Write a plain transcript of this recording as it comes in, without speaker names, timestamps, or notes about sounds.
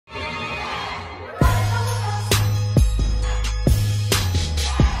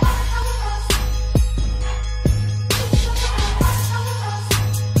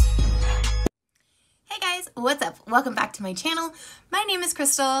to my channel. My name is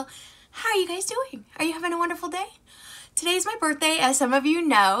Crystal. How are you guys doing? Are you having a wonderful day? Today's my birthday. As some of you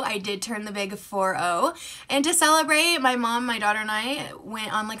know, I did turn the big 4-0. And to celebrate, my mom, my daughter, and I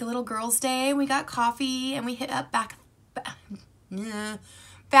went on like a little girls' day. We got coffee and we hit up Bath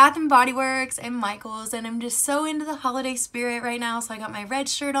and Body Works and Michael's, and I'm just so into the holiday spirit right now. So I got my red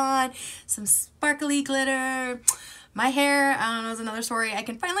shirt on, some sparkly glitter. My hair, I don't know, is another story. I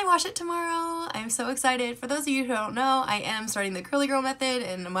can finally wash it tomorrow. I'm so excited. For those of you who don't know, I am starting the curly girl method,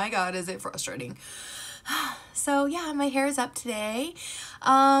 and my god, is it frustrating. So yeah, my hair is up today.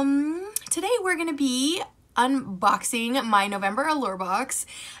 Today we're gonna be unboxing my November Allure box,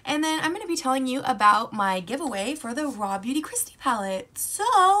 and then I'm going to be telling you about my giveaway for the Rawbeautykristi palette. So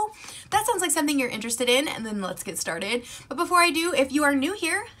that sounds like something you're interested in, and then let's get started. But before I do, if you are new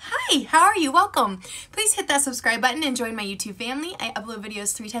here, hi, how are you? Welcome. Please hit that subscribe button and join my YouTube family. I upload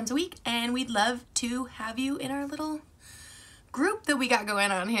videos 3 times a week, and we'd love to have you in our little group that we got going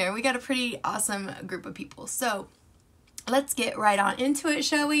on here. We got a pretty awesome group of people. So let's get right on into it,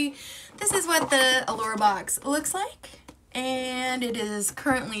 shall we? This is what the Allure box looks like, and it is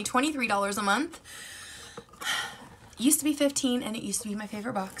currently $23 a month. Used to be $15, and it used to be my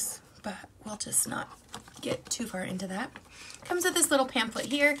favorite box, but we'll just not get too far into that. Comes with this little pamphlet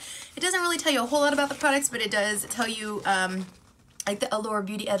here. It doesn't really tell you a whole lot about the products, but it does tell you like the Allure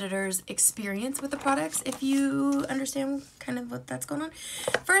beauty editor's experience with the products, if you understand kind of what that's going on.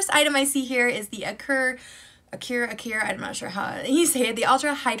 First item I see here is the Allure, I'm not sure how you say it, the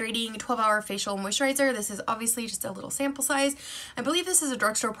Ultra Hydrating 12-Hour Facial Moisturizer. This is obviously just a little sample size. I believe this is a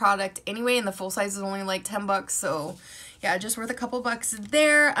drugstore product anyway, and the full size is only like 10 bucks, so yeah, just worth a couple bucks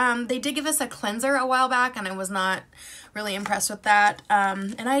there. They did give us a cleanser a while back, and I was not really impressed with that.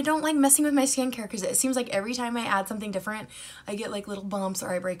 And I don't like messing with my skincare because it seems like every time I add something different, I get like little bumps or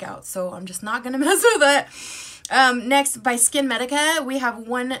I break out, so I'm just not gonna mess with it. Next, by SkinMedica, we have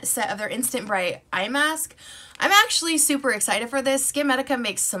one set of their Instant Bright Eye Mask. I'm actually super excited for this. SkinMedica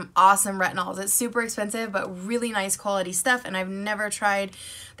makes some awesome retinols. It's super expensive, but really nice quality stuff, and I've never tried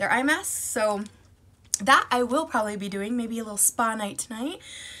their eye masks, so that I will probably be doing, maybe a little spa night tonight.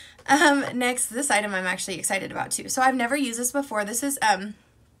 Next, this item I'm actually excited about too. So I've never used this before. This is, I'm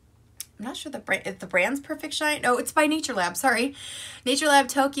not sure if the brand's Perfect Shine. Oh, it's by NatureLab, sorry. NatureLab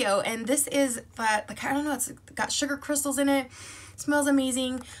Tokyo, and this is, like, I don't know, it's got sugar crystals in it. Smells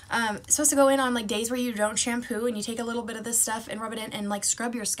amazing. It's supposed to go in on like days where you don't shampoo, and you take a little bit of this stuff and rub it in and like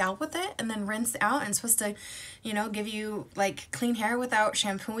scrub your scalp with it and then rinse out, and it's supposed to, you know, give you like clean hair without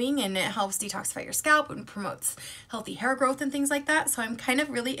shampooing, and it helps detoxify your scalp and promotes healthy hair growth and things like that. So I'm kind of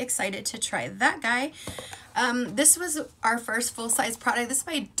really excited to try that guy. This was our first full-size product. This is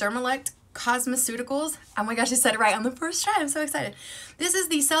by Dermalect Cosmeceuticals. Oh my gosh, I said it right on the first try. I'm so excited. This is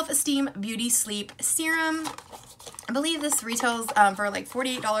the Self-Esteem Beauty Sleep Serum. I believe this retails for like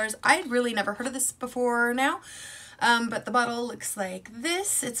 $48. I'd really never heard of this before now, but the bottle looks like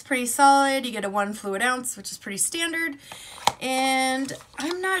this. It's pretty solid. You get a 1 fluid ounce, which is pretty standard, and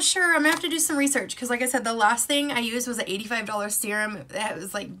I'm not sure. I'm gonna have to do some research because, like I said, the last thing I used was an $85 serum. It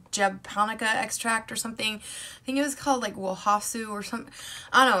was like japonica extract or something. I think it was called like Wohasu or something.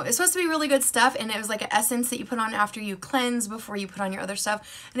 I don't know. It's supposed to be really good stuff, and it was like an essence that you put on after you cleanse before you put on your other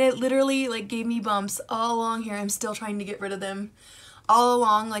stuff, and it literally like gave me bumps all along here. I'm still trying to get rid of them all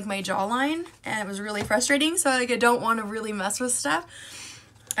along like my jawline, and it was really frustrating, so like I don't want to really mess with stuff.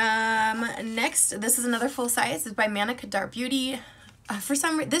 Next, this is another full size. It's by Manica Dark Beauty. For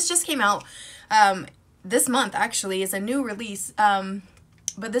some reason, this just came out this month, actually. It's a new release,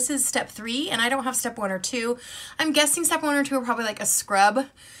 but this is step 3, and I don't have step 1 or 2. I'm guessing step 1 or 2 are probably like a scrub,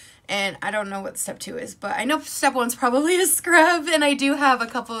 and I don't know what step 2 is, but I know step 1's probably a scrub, and I do have a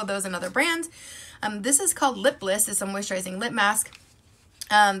couple of those in other brands. This is called Lip Bliss. It's a moisturizing lip mask.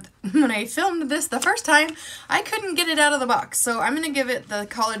 When I filmed this the first time, I couldn't get it out of the box, so I'm gonna give it the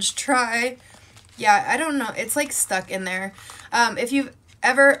college try. Yeah, I don't know, it's like stuck in there. If you've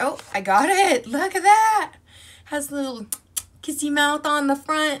ever, oh, I got it, look at that. Has a little kissy mouth on the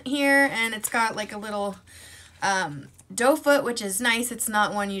front here, and it's got like a little doe foot, which is nice. It's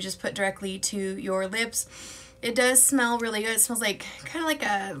not one you just put directly to your lips. It does smell really good. It smells like kind of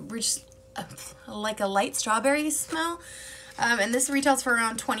like a light strawberry smell. And this retails for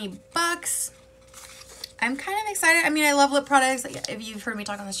around 20 bucks. I'm kind of excited. I mean, I love lip products. If you've heard me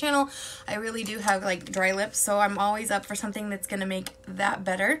talk on this channel, I really do have like dry lips, so I'm always up for something that's gonna make that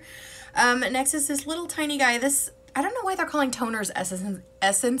better. Next is this little tiny guy. This, I don't know why they're calling toners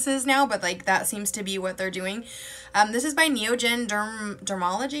essences now, but like that seems to be what they're doing. This is by Neogen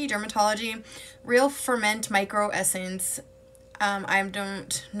Dermatology, Real Ferment Micro Essence. I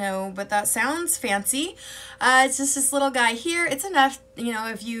don't know, but that sounds fancy. It's just this little guy here. It's enough, you know,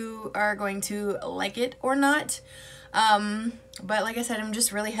 if you are going to like it or not. But like I said, I'm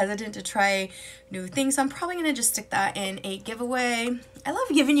just really hesitant to try new things, so I'm probably gonna just stick that in a giveaway. I love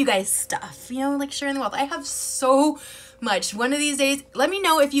giving you guys stuff, you know, like sharing the wealth. I have so much. One of these days, let me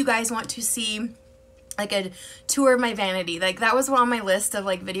know if you guys want to see like a tour of my vanity. Like that was on my list of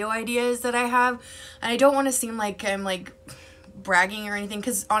like video ideas that I have, and I don't want to seem like I'm like bragging or anything,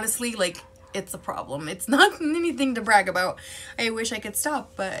 because honestly, like, it's a problem. It's not anything to brag about. I wish I could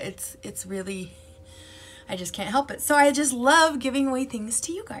stop, but it's really, I just can't help it. So I just love giving away things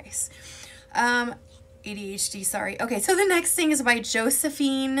to you guys. ADHD, sorry. Okay, so the next thing is by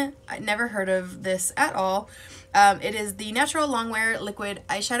Josephine. I never heard of this at all. It is the Natural Longwear Liquid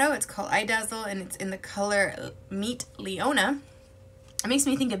Eyeshadow. It's called Eye Dazzle, and it's in the color Meet Leona. It makes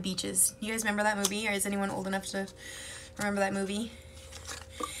me think of beaches. You guys remember that movie? Or is anyone old enough to remember that movie?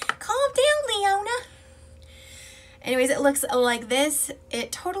 Calm down, Leona. Anyways, it looks like this.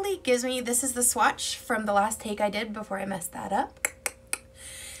 It totally gives me, this is the swatch from the last take I did before I messed that up.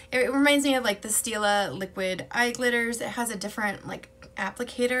 It reminds me of like the Stila liquid eye glitters. It has a different like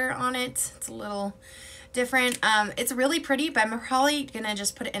applicator on it. It's a little different. It's really pretty, but I'm probably gonna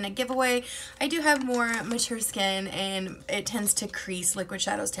just put it in a giveaway. I do have more mature skin, and it tends to crease. Liquid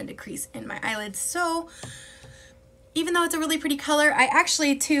shadows tend to crease in my eyelids, so even though it's a really pretty color, I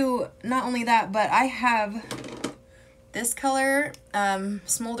actually too, not only that, but I have this color,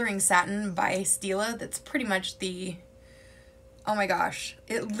 Smoldering Satin by Stila. That's pretty much the, oh my gosh,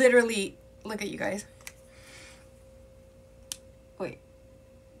 it literally, look at you guys. Wait,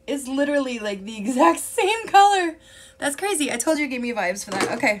 it's literally like the exact same color. That's crazy. I told you it gave me vibes for that.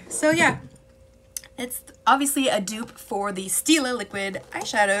 Okay, so yeah, it's obviously a dupe for the Stila liquid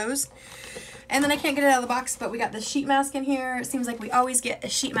eyeshadows. And then I can't get it out of the box, but we got this sheet mask in here. It seems like we always get a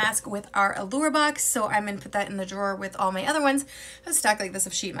sheet mask with our Allure box, so I'm gonna put that in the drawer with all my other ones. I have a stack like this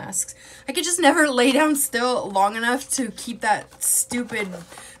of sheet masks. I could just never lay down still long enough to keep that stupid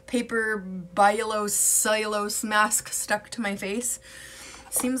paper cellulose mask stuck to my face.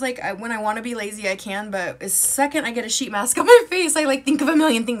 Seems like when I want to be lazy, I can, but the second I get a sheet mask on my face, I like think of a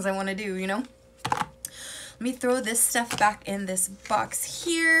million things I want to do, you know? Let me throw this stuff back in this box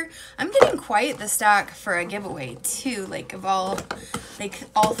here. I'm getting quite the stack for a giveaway too, like of all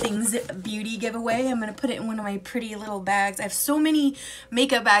things beauty giveaway. I'm gonna put it in one of my pretty little bags. I have so many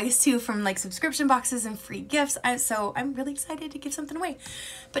makeup bags too, from like subscription boxes and free gifts. So I'm really excited to give something away.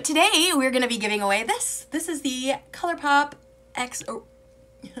 But today we're gonna be giving away this. This is the Colourpop X. Oh,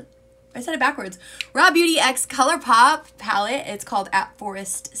 I said it backwards. Rawbeauty X Colourpop palette. It's called At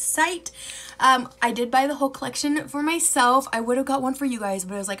Forest Sight. I did buy the whole collection for myself. I would have got one for you guys,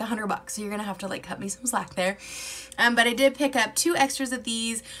 but it was like $100, so you're gonna have to like cut me some slack there. But I did pick up 2 extras of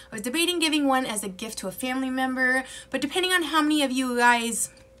these. I was debating giving one as a gift to a family member, but depending on how many of you guys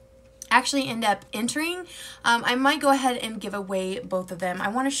actually end up entering, I might go ahead and give away both of them. I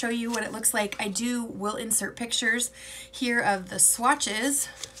want to show you what it looks like. Will insert pictures here of the swatches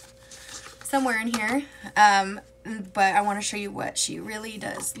somewhere in here, but I want to show you what she really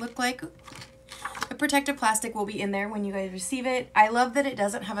does look like. The protective plastic will be in there when you guys receive it. I love that it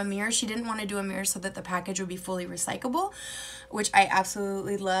doesn't have a mirror. She didn't want to do a mirror so that the package would be fully recyclable, which I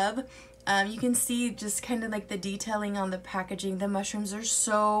absolutely love. You can see just kind of like the detailing on the packaging. The mushrooms are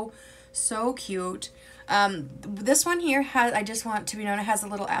so cute. This one here has, I just want to be known, it has a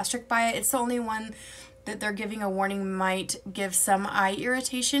little asterisk by it. It's the only one that they're giving a warning might give some eye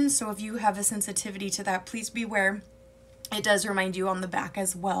irritation, so if you have a sensitivity to that, please beware. It does remind you on the back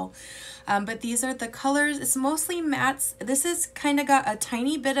as well. But these are the colors. It's mostly mattes. This is kind of got a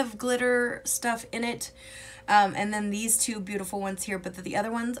tiny bit of glitter stuff in it. And then these 2 beautiful ones here, but the other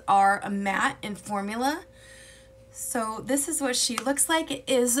ones are a matte in formula. So this is what she looks like. It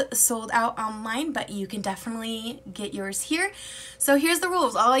is sold out online, but you can definitely get yours here. So here's the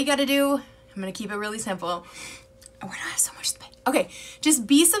rules. All you gotta do, I'm gonna keep it really simple. Oh, why do I have so much space? Okay, just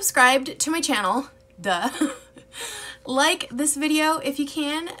be subscribed to my channel, duh. Like this video if you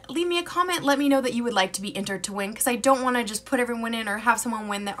can. Leave me a comment. Let me know that you would like to be entered to win, because I don't want to just put everyone in or have someone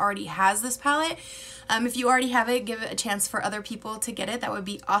win that already has this palette. If you already have it, give it a chance for other people to get it. That would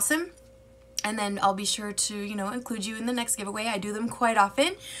be awesome. And then I'll be sure to, you know, include you in the next giveaway. I do them quite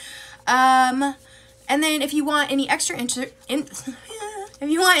often. And then if you want any extra if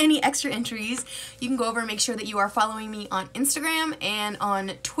you want any extra entries, you can go over and make sure that you are following me on Instagram and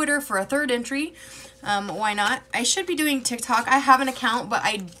on Twitter for a 3rd entry. Why not? I should be doing TikTok. I have an account, but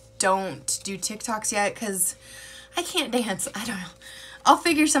I don't do TikToks yet because I can't dance. I don't know. I'll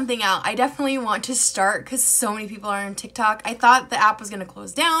figure something out. I definitely want to start because so many people are on TikTok. I thought the app was going to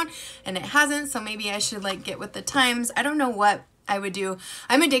close down and it hasn't, so maybe I should like get with the times. I don't know what I would do.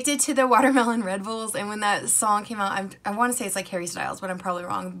 I'm addicted to the watermelon Red Bulls, and when that song came out, I want to say it's like Harry Styles, but I'm probably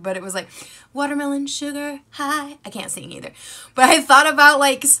wrong, but it was like watermelon sugar high. I can't sing either, but I thought about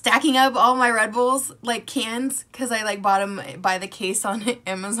like stacking up all my Red Bulls like cans because I like bought them by the case on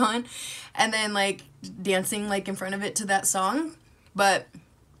Amazon, and then like dancing like in front of it to that song, but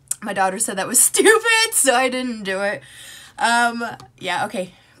my daughter said that was stupid, so I didn't do it. Yeah,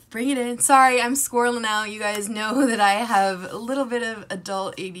 okay. Bring it in. Sorry, I'm squirreling out. You guys know that I have a little bit of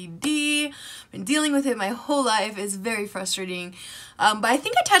adult ADD. Been dealing with it my whole life. It's very frustrating. But I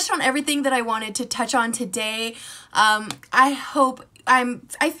think I touched on everything that I wanted to touch on today. I feel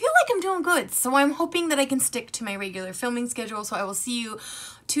like I'm doing good. So I'm hoping that I can stick to my regular filming schedule. So I will see you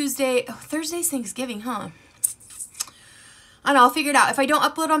Tuesday. Oh, Thursday's Thanksgiving, huh? I don't know, I'll figure it out. If I don't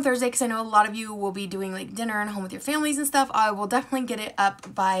upload on Thursday, because I know a lot of you will be doing like dinner and home with your families and stuff, I will definitely get it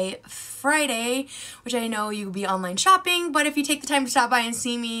up by Friday, which I know you'll be online shopping, but if you take the time to stop by and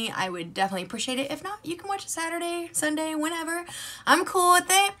see me, I would definitely appreciate it. If not, you can watch it Saturday, Sunday, whenever. I'm cool with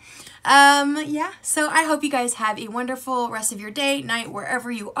it. Yeah, so I hope you guys have a wonderful rest of your day, night,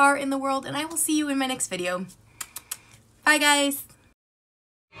 wherever you are in the world, and I will see you in my next video. Bye, guys.